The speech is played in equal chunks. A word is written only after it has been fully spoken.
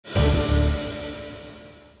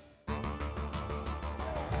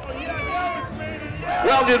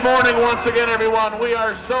Well, good morning once again, everyone. We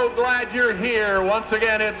are so glad you're here. Once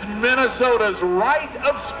again, it's Minnesota's rite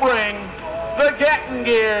of spring, the Getting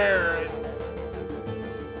Gear.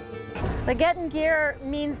 The Getting Gear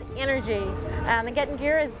means energy. The Getting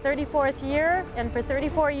Gear is 34th year, and for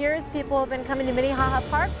 34 years people have been coming to Minnehaha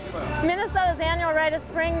Park. Minnesota's annual Rite of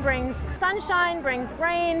Spring brings sunshine, brings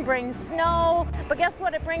rain, brings snow, but guess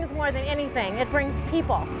what it brings more than anything? It brings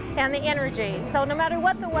people and the energy. So no matter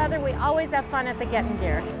what the weather, we always have fun at the Getting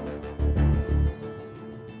Gear.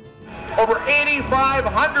 Over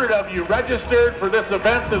 8,500 of you registered for this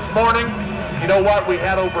event this morning. You know what? We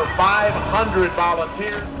had over 500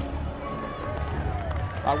 volunteers.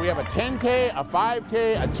 We have a 10K, a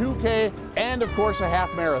 5K, a 2K, and of course a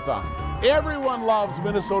half marathon. Everyone loves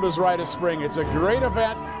Minnesota's Rite of Spring. It's a great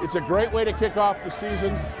event. It's a great way to kick off the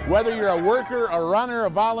season. Whether you're a worker, a runner, a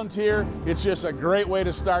volunteer, it's just a great way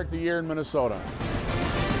to start the year in Minnesota.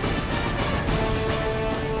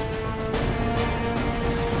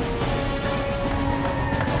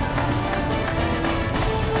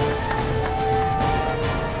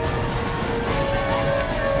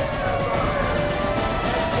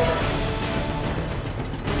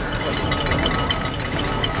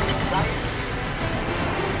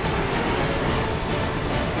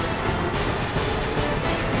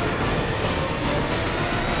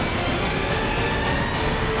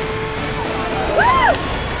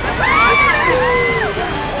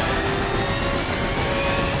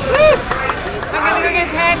 I'm gonna go get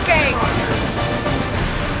pancakes.